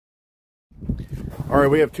All right,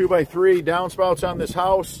 we have 2x3 downspouts on this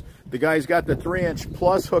house. The guy's got the 3"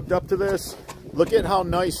 plus hooked up to this. Look at how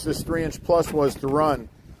nice this 3" plus was to run.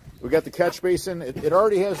 We got the catch basin. It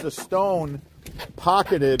already has the stone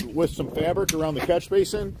pocketed with some fabric around the catch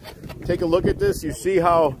basin. Take a look at this. You see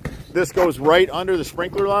how this goes right under the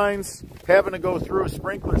sprinkler lines, having to go through a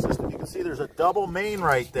sprinkler system. You can see there's a double main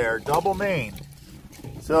right there, double main.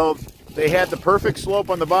 So they had the perfect slope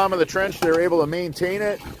on the bottom of the trench. They were able to maintain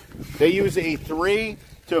it. They use a 3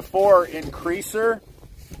 to 4 increaser.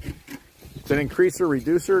 It's an increaser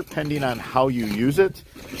reducer, depending on how you use it,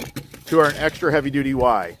 to an extra heavy duty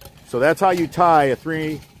Y. So that's how you tie a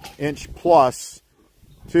 3" plus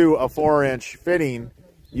to a 4" fitting.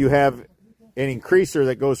 You have an increaser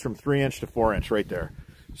that goes from 3" to 4" right there.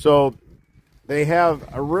 So they have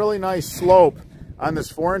a really nice slope on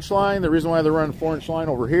this 4" line. The reason why they're running 4" line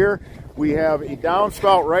over here, we have a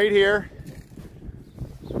downspout right here,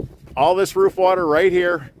 all this roof water right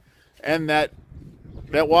here, and that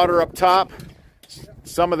water up top,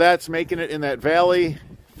 some of that's making it in that valley,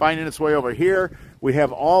 finding its way over here. We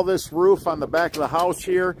have all this roof on the back of the house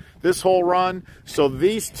here, this whole run. So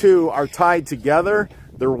these two are tied together.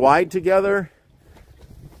 They're wide together.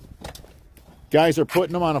 Guys are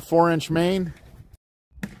putting them on a 4" main.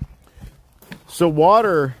 So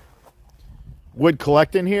water would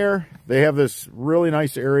collect in here. They have this really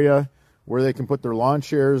nice area where they can put their lawn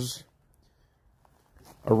chairs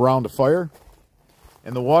around a fire.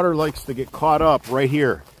 And the water likes to get caught up right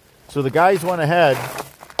here. So the guys went ahead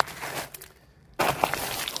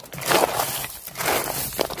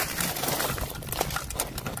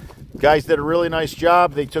Guys did a really nice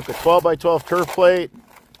job. They took a 12x12 turf plate,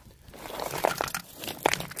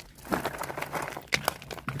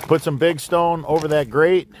 put some big stone over that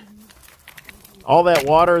grate. All that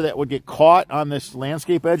water that would get caught on this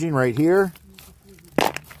landscape edging right here,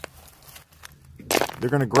 they're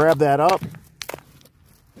going to grab that up.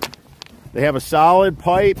 They have a solid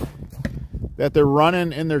pipe that they're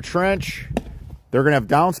running in their trench. They're going to have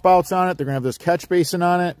downspouts on it. They're going to have this catch basin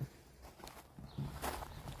on it.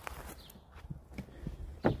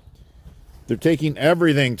 They're taking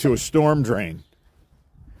everything to a storm drain.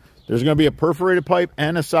 There's going to be a perforated pipe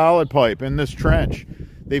and a solid pipe in this trench.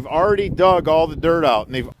 They've already dug all the dirt out,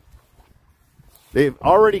 and they've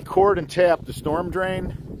already cored and tapped the storm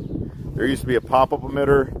drain. There used to be a pop-up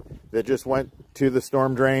emitter that just went to the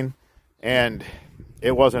storm drain, and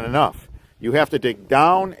it wasn't enough. You have to dig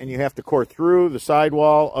down, and you have to core through the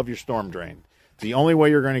sidewall of your storm drain. It's the only way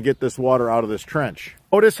you're going to get this water out of this trench.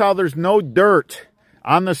 Notice how there's no dirt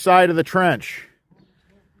on the side of the trench.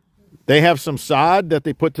 They have some sod that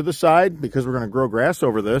they put to the side because we're going to grow grass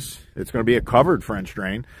over this. It's going to be a covered French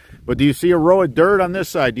drain. But do you see a row of dirt on this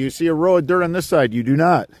side? Do you see a row of dirt on this side? You do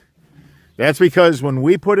not. That's because when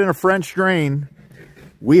we put in a French drain,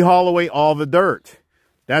 we haul away all the dirt.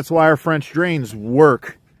 That's why our French drains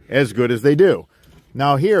work as good as they do.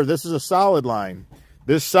 Now here, this is a solid line.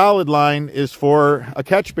 This solid line is for a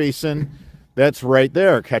catch basin that's right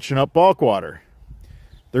there, catching up bulk water.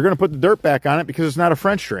 They're going to put the dirt back on it because it's not a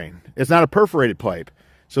French drain. It's not a perforated pipe.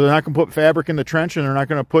 So they're not going to put fabric in the trench, and they're not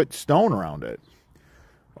going to put stone around it.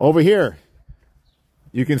 Over here,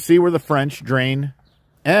 you can see where the French drain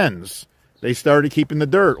ends. They started keeping the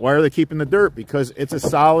dirt. Why are they keeping the dirt? Because it's a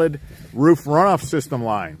solid roof runoff system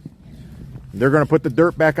line. They're going to put the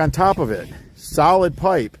dirt back on top of it. Solid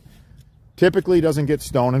pipe typically doesn't get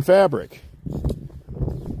stone and fabric.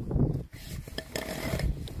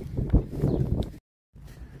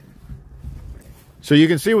 So you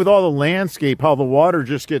can see with all the landscape how the water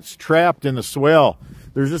just gets trapped in the swale.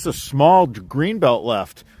 There's just a small green belt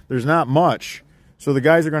left. There's not much. So the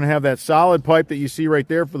guys are going to have that solid pipe that you see right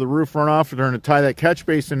there for the roof runoff. They're going to tie that catch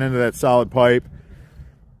basin into that solid pipe.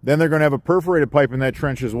 Then they're going to have a perforated pipe in that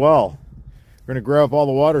trench as well. They're going to grab up all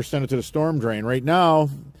the water, send it to the storm drain. Right now,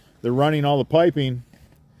 they're running all the piping.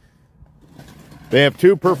 They have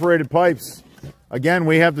two perforated pipes. Again,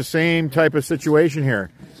 we have the same type of situation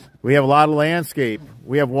here. We have a lot of landscape.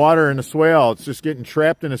 We have water in the swale. It's just getting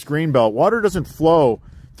trapped in this green belt. Water doesn't flow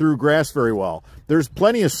through grass very well. There's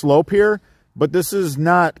plenty of slope here, but this is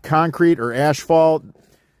not concrete or asphalt.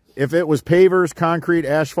 If it was pavers, concrete,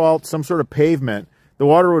 asphalt, some sort of pavement, the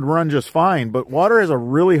water would run just fine. But water has a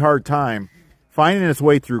really hard time finding its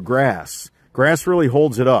way through grass. Grass really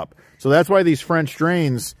holds it up. So that's why these French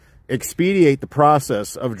drains expedite the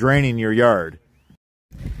process of draining your yard.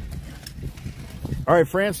 All right,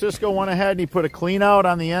 Francisco went ahead and he put a clean out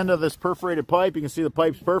on the end of this perforated pipe. You can see the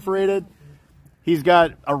pipe's perforated. He's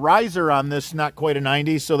got a riser on this, not quite a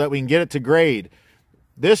 90, so that we can get it to grade.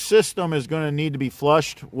 This system is going to need to be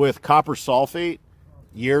flushed with copper sulfate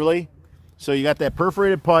yearly. So you got that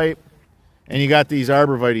perforated pipe, and you got these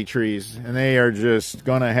arborvitae trees, and they are just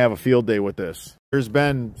going to have a field day with this. There's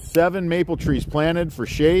been 7 maple trees planted for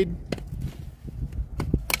shade.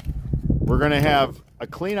 We're going to have a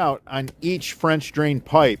clean out on each French drain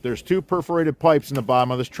pipe. There's 2 perforated pipes in the bottom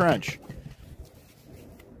of this trench.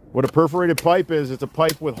 What a perforated pipe is, it's a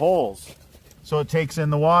pipe with holes, so it takes in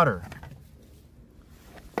the water.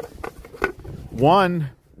 One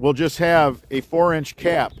will just have a 4-inch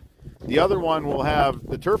cap. The other one will have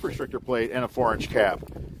the turf restrictor plate and a 4-inch cap.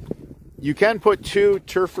 You can put 2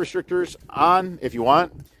 turf restrictors on if you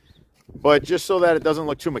want, but just so that it doesn't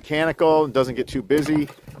look too mechanical and doesn't get too busy,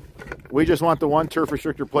 we just want the 1 turf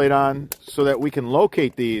restrictor plate on so that we can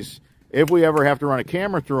locate these if we ever have to run a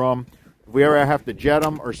camera through them, if we ever have to jet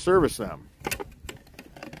them or service them.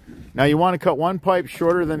 Now you want to cut one pipe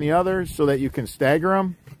shorter than the other so that you can stagger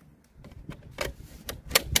them.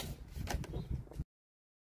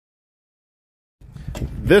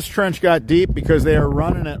 This trench got deep because they are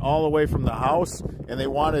running it all the way from the house, and they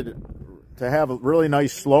wanted to have a really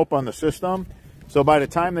nice slope on the system. So by the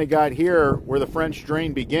time they got here where the French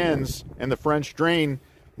drain begins, and the French drain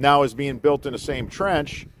now is being built in the same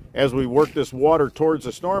trench as we work this water towards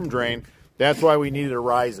the storm drain, that's why we needed a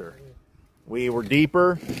riser. We were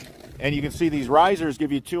deeper, and you can see these risers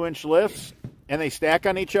give you 2-inch lifts, and they stack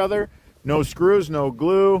on each other. No screws, no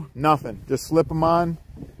glue, nothing. Just slip them on.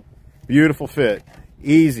 Beautiful fit.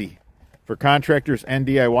 Easy for contractors and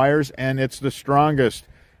DIYers, and it's the strongest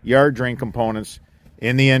yard drain components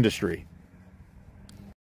in the industry.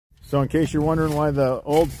 So in case you're wondering why the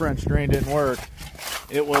old French drain didn't work,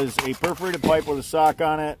 it was a perforated pipe with a sock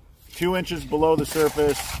on it, 2 inches below the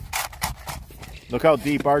surface. Look how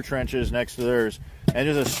deep our trench is next to theirs. And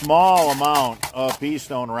there's a small amount of pea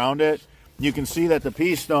stone around it. You can see that the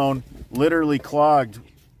pea stone literally clogged.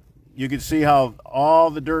 You can see how all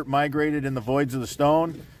the dirt migrated in the voids of the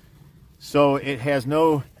stone. So it has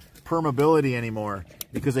no permeability anymore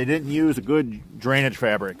because they didn't use a good drainage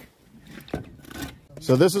fabric.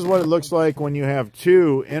 So this is what it looks like when you have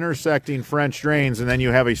 2 intersecting French drains and then you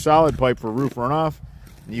have a solid pipe for roof runoff.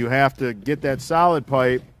 You have to get that solid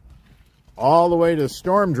pipe all the way to the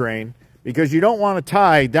storm drain because you don't want to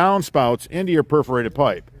tie downspouts into your perforated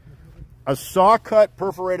pipe. A saw-cut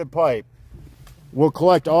perforated pipe will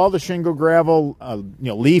collect all the shingle, gravel,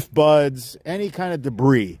 leaf buds, any kind of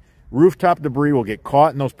debris. Rooftop debris will get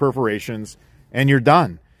caught in those perforations, and you're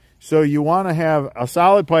done. So you want to have a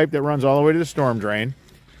solid pipe that runs all the way to the storm drain,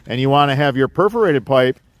 and you want to have your perforated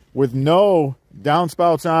pipe with no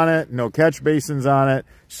downspouts on it, no catch basins on it.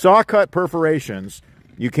 Saw-cut perforations,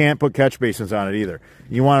 you can't put catch basins on it either.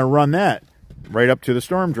 You want to run that right up to the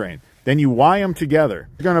storm drain. Then you Y them together.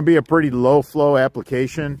 It's going to be a pretty low-flow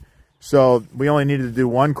application, so we only needed to do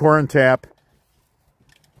 1 core and tap.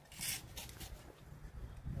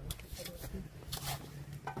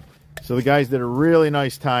 So the guys did a really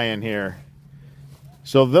nice tie-in here.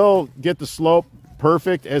 So they'll get the slope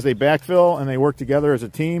perfect as they backfill and they work together as a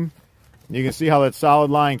team. You can see how that solid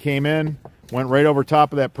line came in, went right over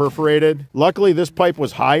top of that perforated. Luckily, this pipe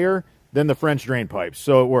was higher than the French drain pipes,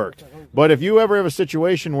 so it worked. But if you ever have a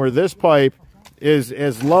situation where this pipe is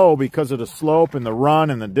as low because of the slope and the run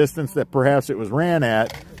and the distance that perhaps it was ran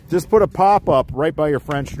at, just put a pop-up right by your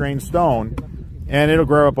French drain stone and it'll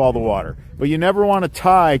grab up all the water. But you never want to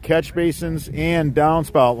tie catch basins and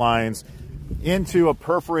downspout lines into a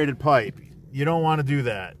perforated pipe. You don't want to do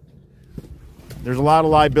that. There's a lot of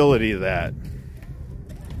liability to that.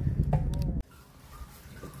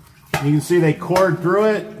 You can see they cored through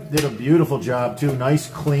it, did a beautiful job too, nice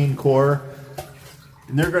clean core.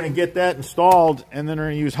 And they're going to get that installed and then they're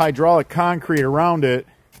going to use hydraulic concrete around it.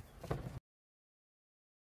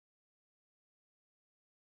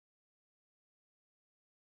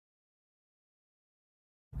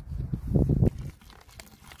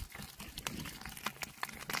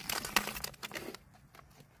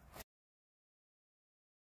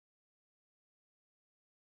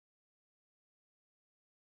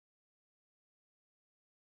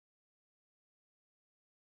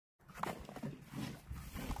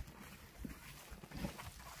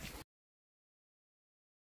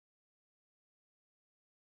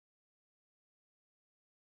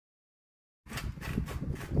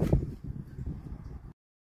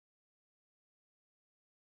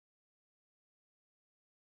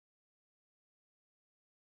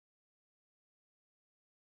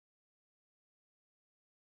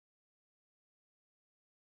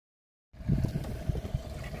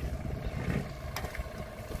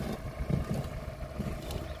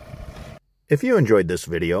 If you enjoyed this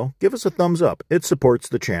video, give us a thumbs up. It supports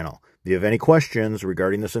the channel. If you have any questions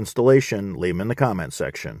regarding this installation, leave them in the comments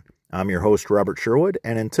section. I'm your host, Robert Sherwood,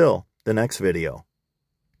 and until the next video.